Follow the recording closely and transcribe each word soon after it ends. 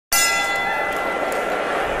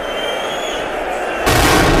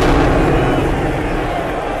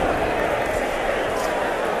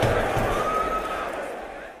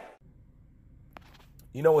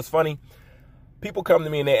You know what's funny? People come to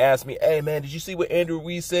me and they ask me, hey, man, did you see what Andrew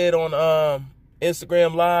Ruiz said on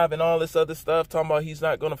Instagram Live and all this other stuff, talking about he's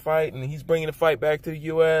not going to fight and he's bringing the fight back to the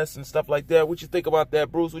U.S. and stuff like that? What you think about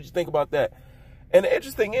that, Bruce? What you think about that? And the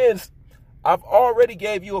interesting is, I've already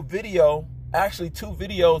gave you a video, actually 2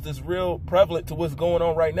 videos that's real prevalent to what's going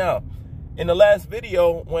on right now. In the last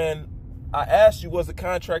video, when I asked you, was the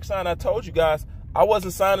contract signed, I told you guys I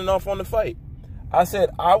wasn't signing off on the fight. I said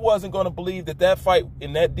I wasn't going to believe that that fight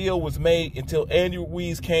and that deal was made until Andrew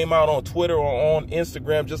Ruiz came out on Twitter or on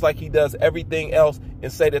Instagram, just like he does everything else,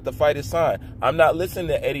 and say that the fight is signed. I'm not listening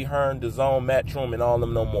to Eddie Hearn, DAZN, Matt Truman, and all of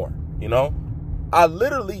them no more, you know? I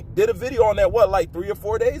literally did a video on that, like 3 or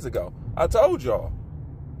 4 days ago. I told y'all.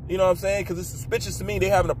 You know what I'm saying? Because it's suspicious to me. They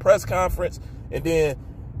having a press conference, and then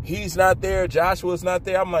he's not there, Joshua's not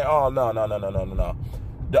there. I'm like, oh, no.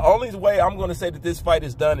 The only way I'm going to say that this fight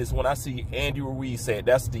is done is when I see Andrew Ruiz say it.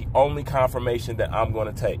 That's the only confirmation that I'm going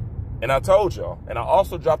to take. And I told y'all. And I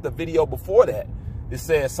also dropped a video before that. It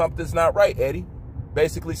said something's not right, Eddie.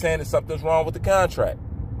 Basically saying that something's wrong with the contract.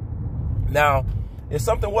 Now, if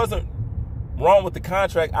something wasn't wrong with the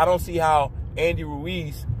contract, I don't see how Andy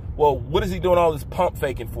Ruiz, well, what is he doing all this pump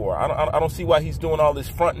faking for? I don't see why he's doing all this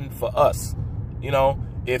fronting for us. You know,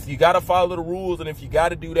 if you got to follow the rules and if you got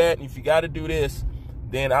to do that and if you got to do this,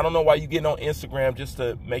 then I don't know why you're getting on Instagram just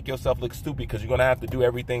to make yourself look stupid, because you're going to have to do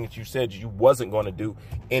everything that you said you wasn't going to do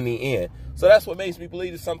in the end. So that's what makes me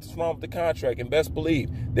believe that something's wrong with the contract. And best believe,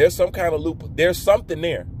 there's some kind of loop. There's something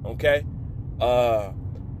there, okay?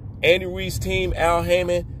 Andy Ruiz's team, Al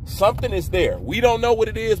Heyman, something is there. We don't know what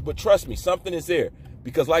it is, but trust me, something is there.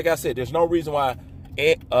 Because like I said, there's no reason why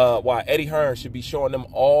Eddie Hearn should be showing them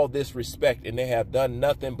all this respect, and they have done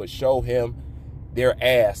nothing but show him their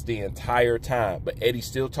ass the entire time. But Eddie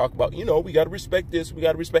still talk about, you know, we got to respect this, we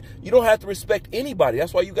got to respect. You don't have to respect anybody.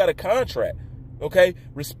 That's why you got a contract, okay?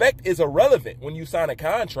 Respect is irrelevant when you sign a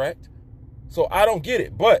contract. So I don't get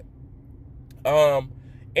it. But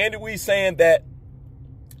Andy Ruiz saying that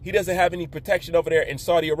he doesn't have any protection over there in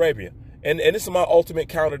Saudi Arabia. And this is my ultimate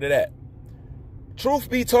counter to that. Truth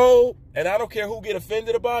be told, and I don't care who get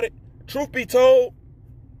offended about it, truth be told,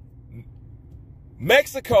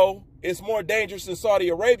 Mexico is more dangerous than Saudi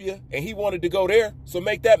Arabia, and he wanted to go there, so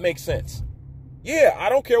make that make sense. Yeah, I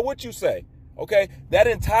don't care what you say, okay? That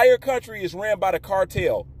entire country is ran by the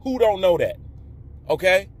cartel. Who don't know that,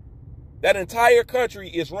 okay? That entire country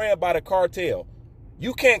is ran by the cartel.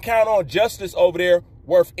 You can't count on justice over there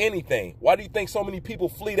worth anything. Why do you think so many people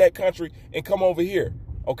flee that country and come over here,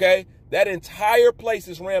 okay? That entire place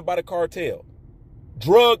is ran by the cartel.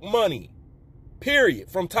 Drug money, period,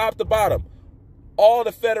 from top to bottom. All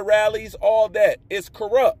the federales, all that is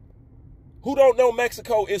corrupt. Who don't know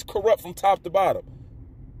Mexico is corrupt from top to bottom?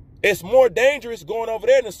 It's more dangerous going over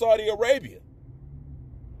there than Saudi Arabia,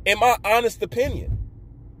 in my honest opinion.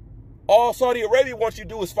 All Saudi Arabia wants you to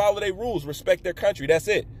do is follow their rules, respect their country. That's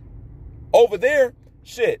it. Over there,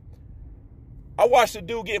 shit. I watched a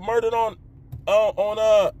dude get murdered on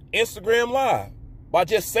Instagram Live by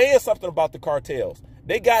just saying something about the cartels.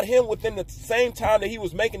 They got him within the same time that he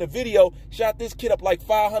was making a video, shot this kid up like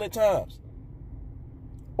 500 times.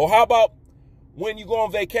 Or how about when you go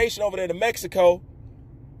on vacation over there to Mexico,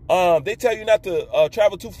 they tell you not to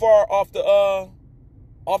travel too far off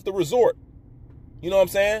the resort. You know what I'm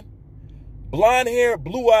saying? Blonde hair,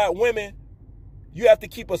 blue-eyed women, you have to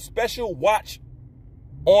keep a special watch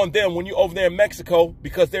on them when you're over there in Mexico,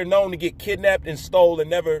 because they're known to get kidnapped and stolen,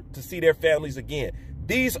 never to see their families again.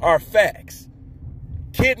 These are facts.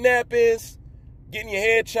 Kidnappings, getting your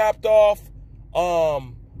head chopped off,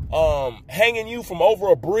 hanging you from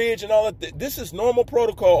over a bridge and all that. This is normal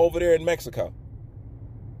protocol over there in Mexico.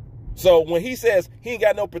 So when he says he ain't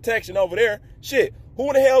got no protection over there, shit, who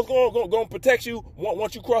in the hell's going to protect you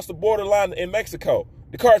once you cross the borderline in Mexico?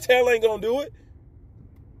 The cartel ain't going to do it.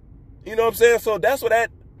 You know what I'm saying? So that's what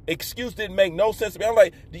that excuse didn't make no sense to me. I'm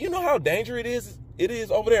like, do you know how dangerous it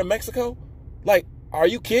is over there in Mexico? Like, are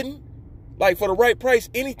you kidding? Like, for the right price,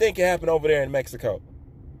 anything can happen over there in Mexico.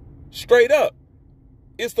 Straight up.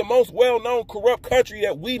 It's the most well-known corrupt country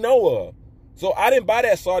that we know of. So I didn't buy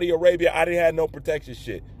that Saudi Arabia, I didn't have no protection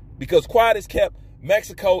shit. Because quiet is kept,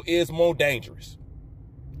 Mexico is more dangerous.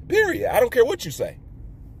 Period. I don't care what you say.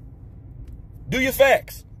 Do your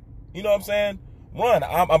facts. You know what I'm saying? Run.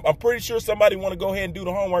 I'm pretty sure somebody want to go ahead and do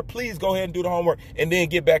the homework. Please go ahead and do the homework and then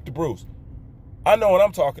get back to Bruce. I know what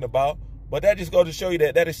I'm talking about, but that just goes to show you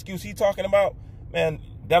that excuse he talking about, man,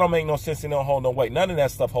 that don't make no sense and don't hold no weight. None of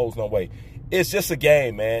that stuff holds no weight. It's just a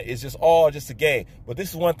game, man. It's just all just a game. But this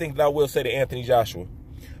is one thing that I will say to Anthony Joshua.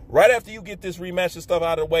 Right after you get this rematch and stuff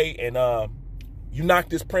out of the way and you knock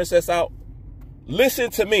this princess out, Listen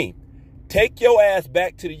to me. Take your ass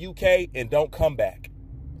back to the UK and don't come back.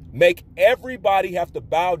 Make everybody have to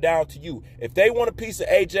bow down to you. If they want a piece of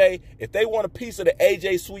AJ, if they want a piece of the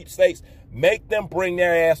AJ sweepstakes, make them bring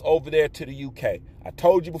their ass over there to the UK. I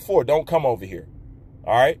told you before, don't come over here.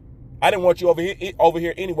 All right? I didn't want you over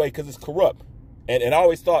here anyway because it's corrupt. And I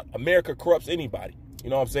always thought America corrupts anybody. You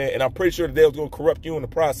know what I'm saying? And I'm pretty sure that they was going to corrupt you in the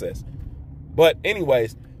process. But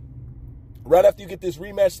anyways, right after you get this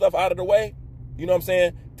rematch stuff out of the way, you know what I'm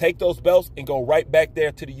saying? Take those belts and go right back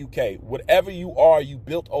there to the UK. Whatever you are, you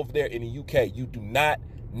built over there in the UK. You do not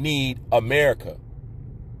need America.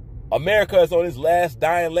 America is on its last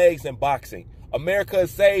dying legs in boxing. America is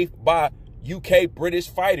saved by UK British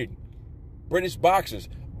fighting, British boxers.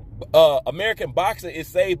 American boxing is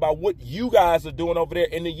saved by what you guys are doing over there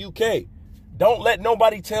in the UK. Don't let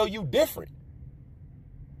nobody tell you different.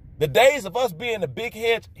 The days of us being the big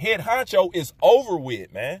head honcho is over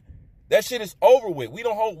with, man. That shit is over with. We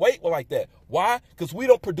don't hold weight like that. Why? Because we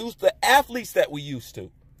don't produce the athletes that we used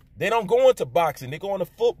to. They don't go into boxing. They go into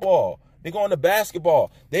football. They go into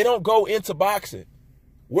basketball. They don't go into boxing.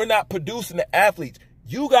 We're not producing the athletes.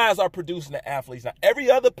 You guys are producing the athletes now.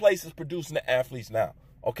 Every other place is producing the athletes now.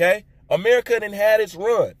 Okay? America done had its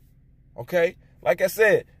run. Okay? Like I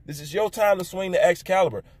said, this is your time to swing the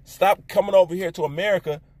Excalibur. Stop coming over here to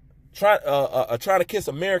America trying to kiss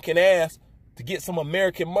American ass to get some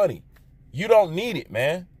American money. You don't need it,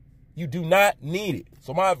 man. You do not need it.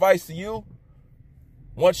 So my advice to you,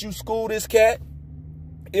 once you school this cat,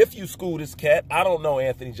 if you school this cat, I don't know,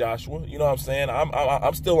 Anthony Joshua. You know what I'm saying?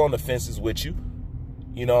 I'm still on the fences with you.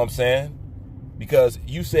 You know what I'm saying? Because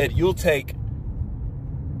you said you'll take,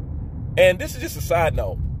 and this is just a side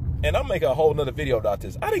note, and I'm making a whole nother video about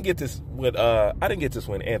this. I didn't get this when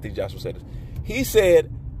Anthony Joshua said this. He said,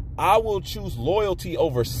 I will choose loyalty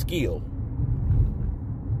over skill.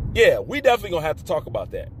 Yeah, we definitely gonna have to talk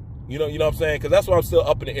about that. You know what I'm saying? Because that's why I'm still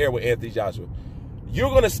up in the air with Anthony Joshua. You're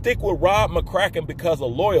gonna stick with Rob McCracken because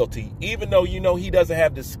of loyalty, even though you know he doesn't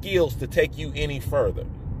have the skills to take you any further.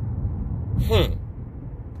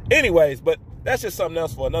 Anyways, but that's just something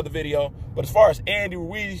else for another video. But as far as Andy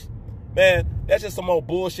Ruiz, man, that's just some old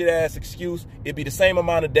bullshit ass excuse. It'd be the same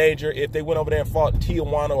amount of danger if they went over there and fought in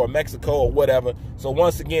Tijuana or Mexico or whatever. So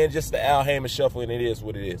once again, just the Al Heyman shuffle, and it is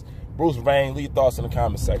what it is. Bruce Vane, leave thoughts in the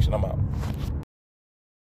comment section. I'm out.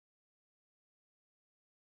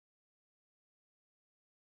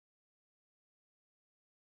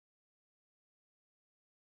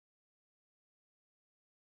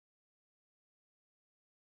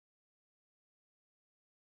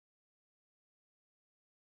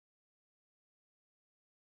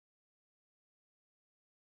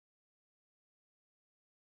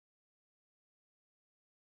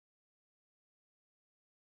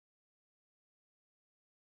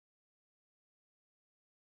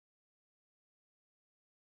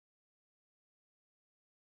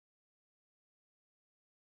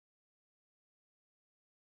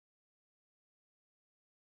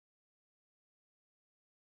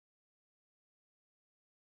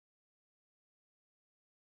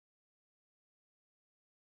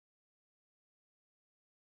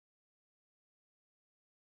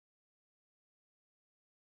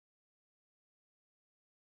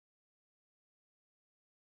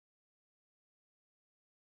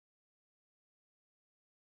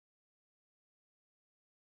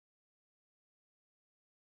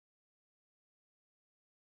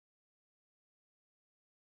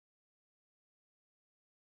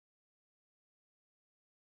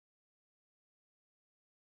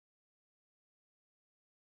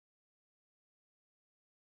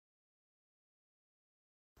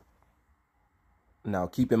 Now,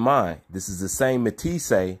 keep in mind, this is the same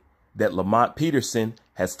Matisse that Lamont Peterson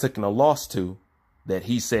has taken a loss to that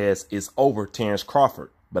he says is over Terrence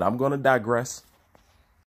Crawford. But I'm going to digress.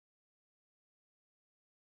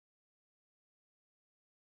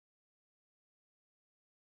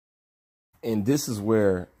 And this is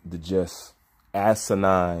where the just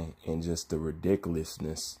asinine and just the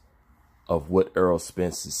ridiculousness of what Errol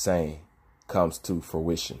Spence is saying comes to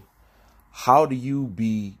fruition. How do you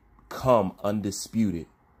become undisputed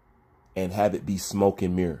and have it be smoke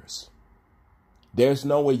and mirrors? There's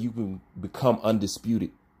no way you can become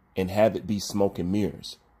undisputed and have it be smoke and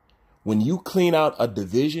mirrors. When you clean out a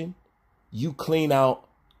division, you clean out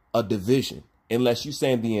a division, unless you're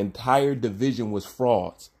saying the entire division was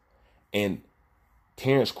frauds and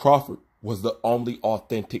Terrence Crawford was the only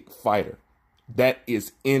authentic fighter. That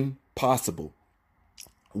is impossible.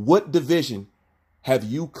 What division have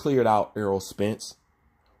you cleared out, Errol Spence?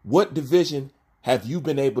 What division have you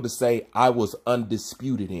been able to say I was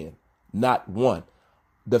undisputed in? Not one.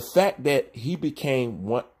 The fact that he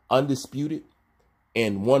became undisputed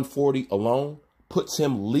and 140 alone puts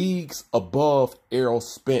him leagues above Errol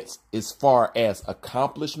Spence as far as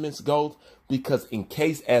accomplishments goes, because in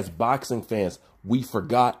case as boxing fans we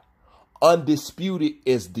forgot, undisputed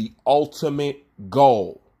is the ultimate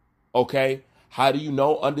goal. Okay? How do you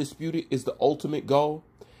know undisputed is the ultimate goal?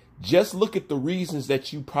 Just look at the reasons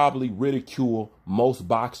that you probably ridicule most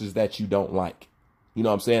boxers that you don't like. You know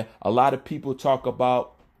what I'm saying? A lot of people talk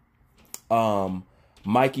about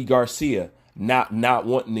Mikey Garcia not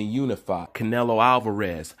wanting to unify. Canelo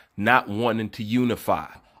Alvarez not wanting to unify.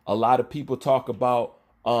 A lot of people talk about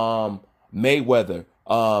Mayweather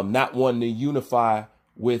not wanting to unify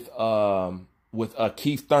with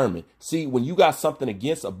Keith Thurman. See, when you got something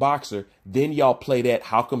against a boxer, then y'all play that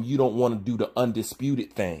how come you don't want to do the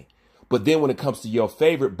undisputed thing. But then when it comes to your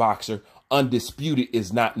favorite boxer, undisputed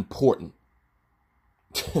is not important.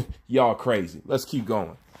 Y'all crazy. Let's keep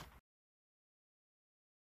going.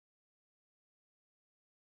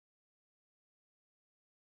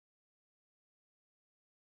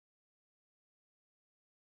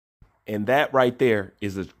 And that right there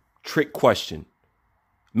is a trick question.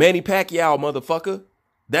 Manny Pacquiao, motherfucker.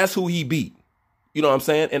 That's who he beat. You know what I'm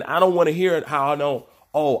saying? And I don't want to hear how I know,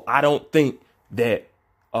 oh, I don't think that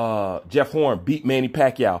Jeff Horn beat Manny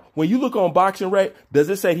Pacquiao. When you look on Boxing Rec, does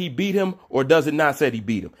it say he beat him or does it not say he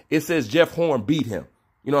beat him? It says Jeff Horn beat him.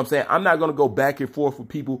 You know what I'm saying? I'm not going to go back and forth with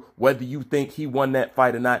people whether you think he won that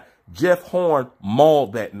fight or not. Jeff Horn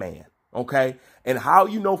mauled that man. Okay? And how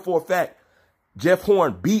you know for a fact Jeff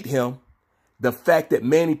Horn beat him? The fact that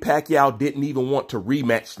Manny Pacquiao didn't even want to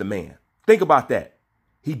rematch the man. Think about that.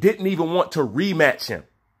 He didn't even want to rematch him.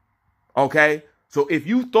 Okay? So if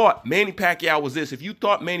you thought Manny Pacquiao was this, if you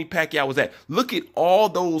thought Manny Pacquiao was that, look at all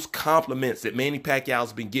those compliments that Manny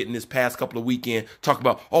Pacquiao's been getting this past couple of weekends, talking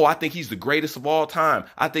about, oh, I think he's the greatest of all time.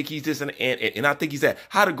 I think he's this and I think he's that.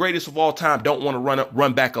 How the greatest of all time don't want to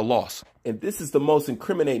run back a loss. And this is the most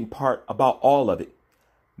incriminating part about all of it.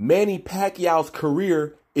 Manny Pacquiao's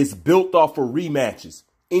career is built off of rematches.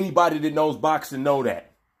 Anybody that knows boxing know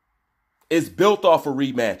that. It's built off of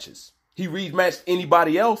rematches. He rematched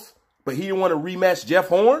anybody else, but he didn't want to rematch Jeff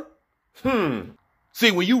Horn?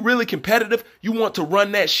 See, when you really competitive, you want to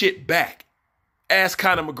run that shit back. Ask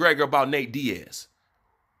Conor McGregor about Nate Diaz.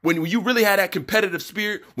 When you really have that competitive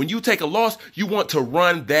spirit, when you take a loss, you want to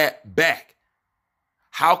run that back.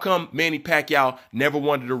 How come Manny Pacquiao never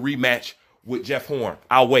wanted a rematch with Jeff Horn?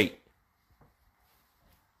 I'll wait.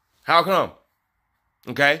 How come?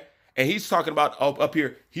 Okay? And he's talking about up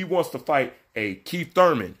here, he wants to fight a Keith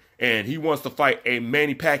Thurman and he wants to fight a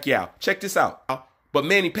Manny Pacquiao. Check this out. But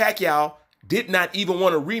Manny Pacquiao did not even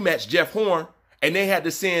want to rematch Jeff Horn, and they had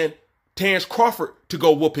to send Terrence Crawford to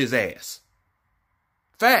go whoop his ass.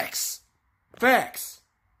 Facts. Facts.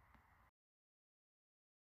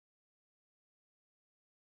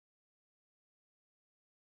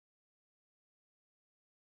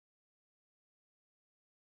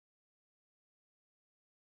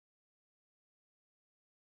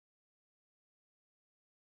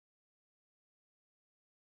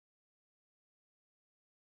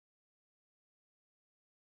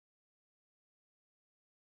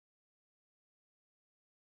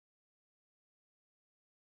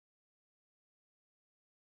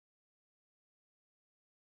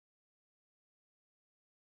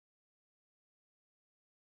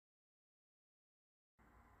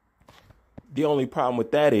 The only problem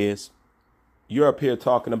with that is you're up here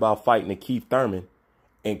talking about fighting a Keith Thurman,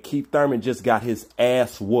 and Keith Thurman just got his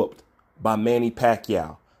ass whooped by Manny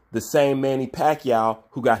Pacquiao. The same Manny Pacquiao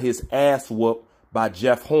who got his ass whooped by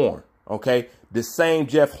Jeff Horn. Okay? The same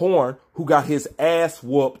Jeff Horn who got his ass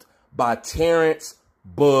whooped by Terrence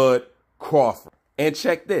Bud Crawford. And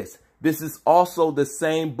check this. This is also the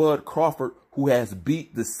same Bud Crawford who has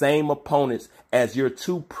beat the same opponents as your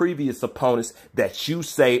two previous opponents that you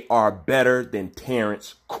say are better than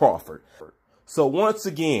Terrence Crawford. So once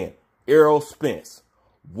again, Errol Spence,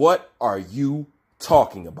 what are you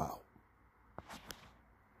talking about?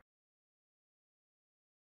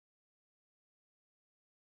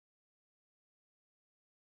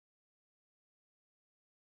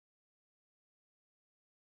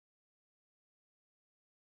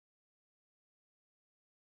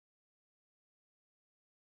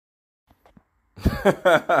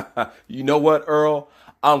 You know what, Earl?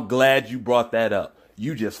 I'm glad you brought that up.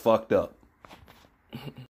 You just fucked up.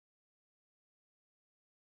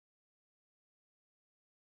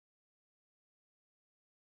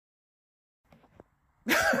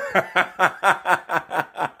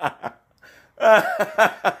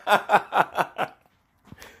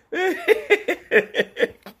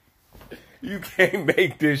 You can't can't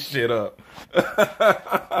make this shit up.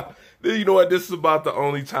 You know what? This is about the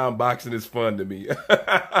only time boxing is fun to me.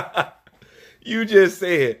 You just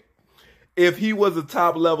said if he was a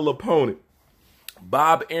top level opponent,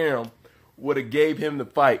 Bob Arum would have gave him the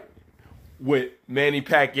fight with Manny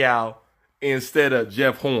Pacquiao instead of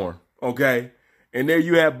Jeff Horn. Okay? And there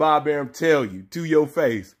you have Bob Arum tell you to your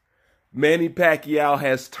face, Manny Pacquiao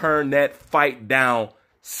has turned that fight down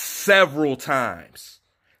several times.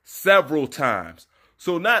 Several times.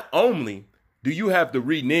 So not only do you have to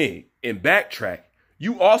renege and backtrack,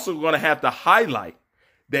 you also going to have to highlight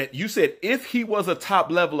that you said if he was a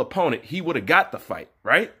top level opponent, he would have got the fight,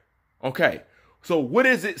 right? Okay. So what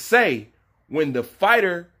does it say when the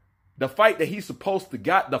fight that he's supposed to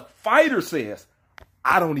got, the fighter says,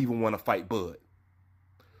 I don't even want to fight Bud.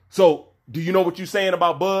 So do you know what you're saying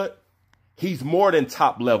about Bud? He's more than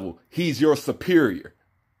top level. He's your superior.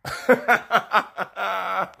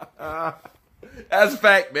 That's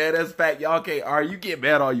fact, man. That's fact. Y'all can't argue. You get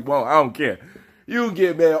mad all you want. I don't care. You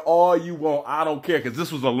get mad all you want. I don't care, because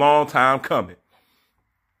this was a long time coming.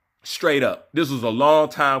 Straight up. This was a long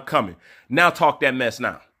time coming. Now talk that mess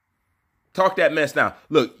now. Talk that mess now.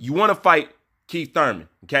 Look, you want to fight Keith Thurman,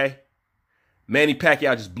 okay? Manny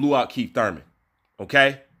Pacquiao just blew out Keith Thurman,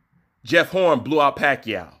 okay? Jeff Horn blew out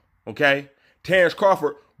Pacquiao, okay? Terrence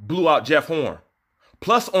Crawford blew out Jeff Horn.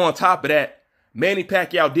 Plus, on top of that, Manny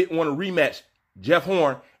Pacquiao didn't want to rematch Jeff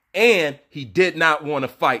Horn, and he did not want to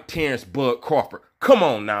fight Terrence Bud Crawford. Come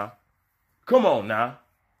on now. Come on now.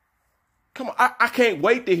 Come on. I can't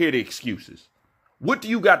wait to hear the excuses. What do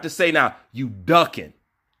you got to say now? You ducking.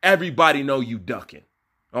 Everybody know you ducking.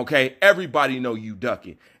 Okay? Everybody know you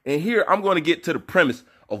ducking. And here, I'm going to get to the premise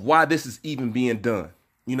of why this is even being done.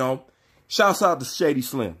 You know? Shouts out to Shady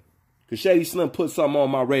Slim. Because Shady Slim put something on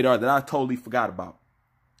my radar that I totally forgot about.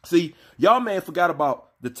 See, y'all may have forgot about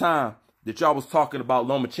the time that y'all was talking about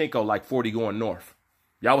Lomachenko like 40 going north.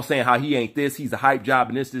 Y'all was saying how he ain't this, he's a hype job,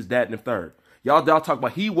 and this, that, and the third. Y'all talk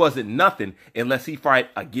about he wasn't nothing unless he fight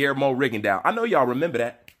a Guillermo Rigondeaux. I know y'all remember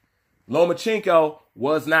that. Lomachenko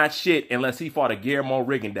was not shit unless he fought a Guillermo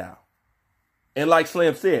Rigondeaux. And like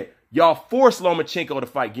Slim said, y'all forced Lomachenko to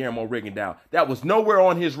fight Guillermo Rigondeaux. That was nowhere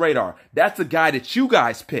on his radar. That's the guy that you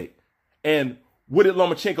guys picked. And what did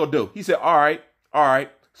Lomachenko do? He said, all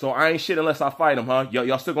right. So I ain't shit unless I fight him, huh?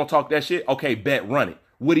 Y'all still gonna talk that shit? Okay, bet, run it.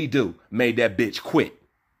 What'd he do? Made that bitch quit.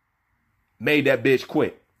 Made that bitch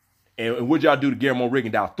quit. And what'd y'all do to Guillermo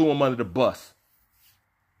Rigondeaux? Threw him under the bus.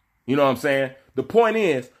 You know what I'm saying? The point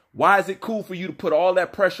is, why is it cool for you to put all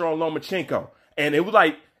that pressure on Lomachenko? And it was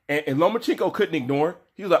like, and Lomachenko couldn't ignore it.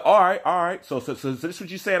 He was like, all right. So this is what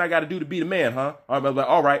you saying I got to do to be the man, huh? I was like,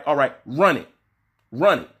 all right. Run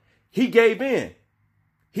it. He gave in.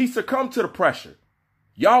 He succumbed to the pressure.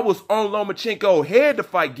 Y'all was on Lomachenko head to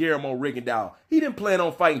fight Guillermo Rigondeaux. He didn't plan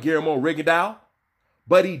on fighting Guillermo Rigondeaux,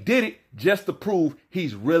 but he did it just to prove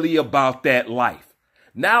he's really about that life.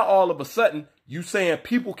 Now, all of a sudden, you saying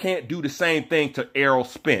people can't do the same thing to Errol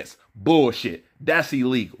Spence. Bullshit. That's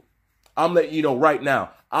illegal. I'm letting you know right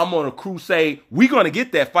now, I'm on a crusade. We're going to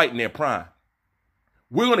get that fight in their prime.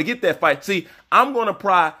 We're going to get that fight. See, I'm going to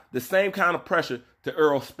apply the same kind of pressure to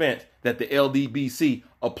Errol Spence that the LDBC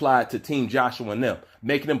applied to Team Joshua and them,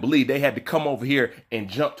 making them believe they had to come over here and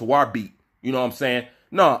jump to our beat. You know what I'm saying?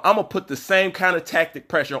 No, I'm going to put the same kind of tactic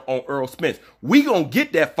pressure on Errol Spence. We going to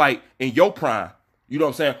get that fight in your prime. You know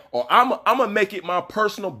what I'm saying? Or I'm going to make it my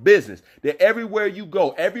personal business that everywhere you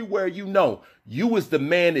go, everywhere you know, you is the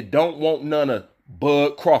man that don't want none of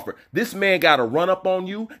Bud Crawford. This man got to run up on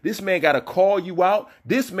you. This man got to call you out.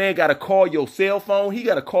 This man got to call your cell phone. He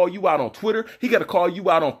got to call you out on Twitter. He got to call you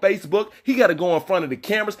out on Facebook. He got to go in front of the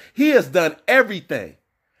cameras. He has done everything.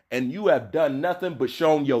 And you have done nothing but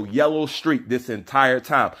shown your yellow streak this entire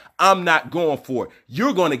time. I'm not going for it.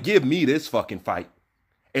 You're going to give me this fucking fight.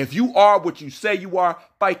 If you are what you say you are,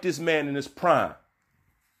 fight this man in his prime.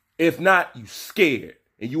 If not, you scared.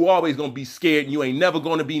 And you always going to be scared, and you ain't never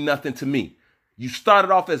going to be nothing to me. You started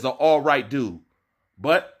off as an all right dude.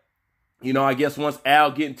 But, you know, I guess once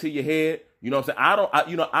Al get into your head, you know what I'm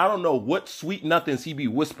saying? I don't know what sweet nothings he be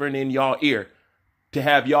whispering in y'all ear to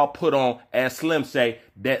have y'all put on, as Slim say,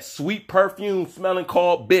 that sweet perfume smelling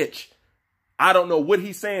called bitch. I don't know what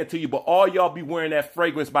he's saying to you, but all y'all be wearing that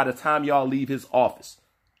fragrance by the time y'all leave his office.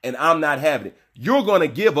 And I'm not having it. You're going to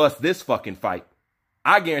give us this fucking fight.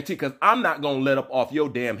 I guarantee, because I'm not going to let up off your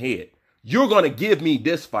damn head. You're going to give me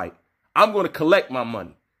this fight. I'm going to collect my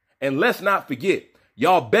money. And let's not forget,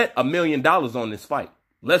 y'all bet $1 million on this fight.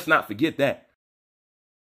 Let's not forget that.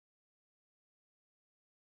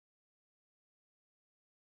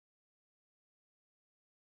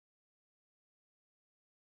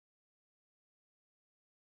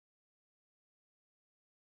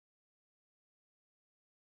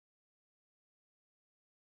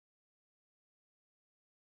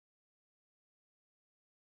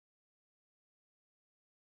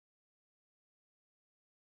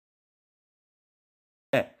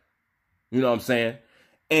 You know what I'm saying?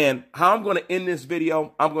 And how I'm going to end this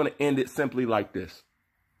video, I'm going to end it simply like this.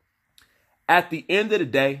 At the end of the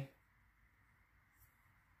day,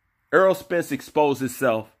 Errol Spence exposed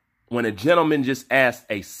himself when a gentleman just asked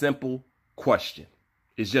a simple question.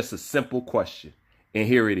 It's just a simple question. And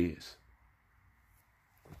here it is.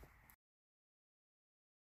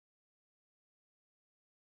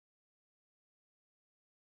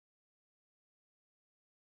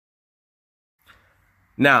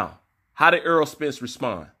 Now, how did Errol Spence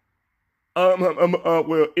respond?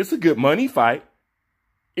 Well, it's a good money fight.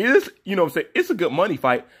 It is, you know what I'm saying? It's a good money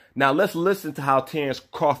fight. Now, let's listen to how Terrence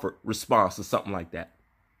Crawford responds to something like that.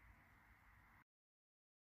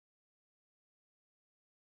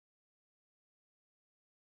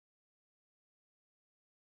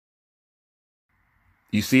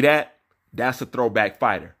 You see that? That's a throwback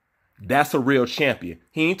fighter. That's a real champion.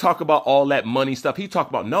 He ain't talk about all that money stuff. He talk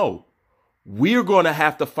about, no, we're going to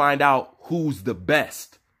have to find out who's the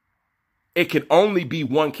best. It can only be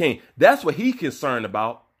one king. That's what he's concerned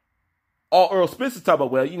about. All Earl Spence is talking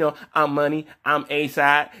about, well, you know, I'm money, I'm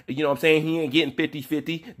A-side. You know what I'm saying? He ain't getting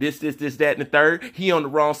 50-50, this, that, and the third. He on the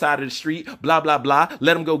wrong side of the street, blah, blah, blah.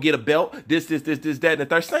 Let him go get a belt, this, that, and the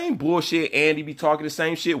third. Same bullshit. Andy be talking the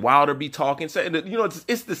same shit. Wilder be talking. You know,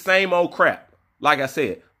 it's the same old crap. Like I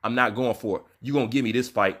said, I'm not going for it. You gonna give me this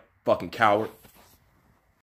fight, fucking coward.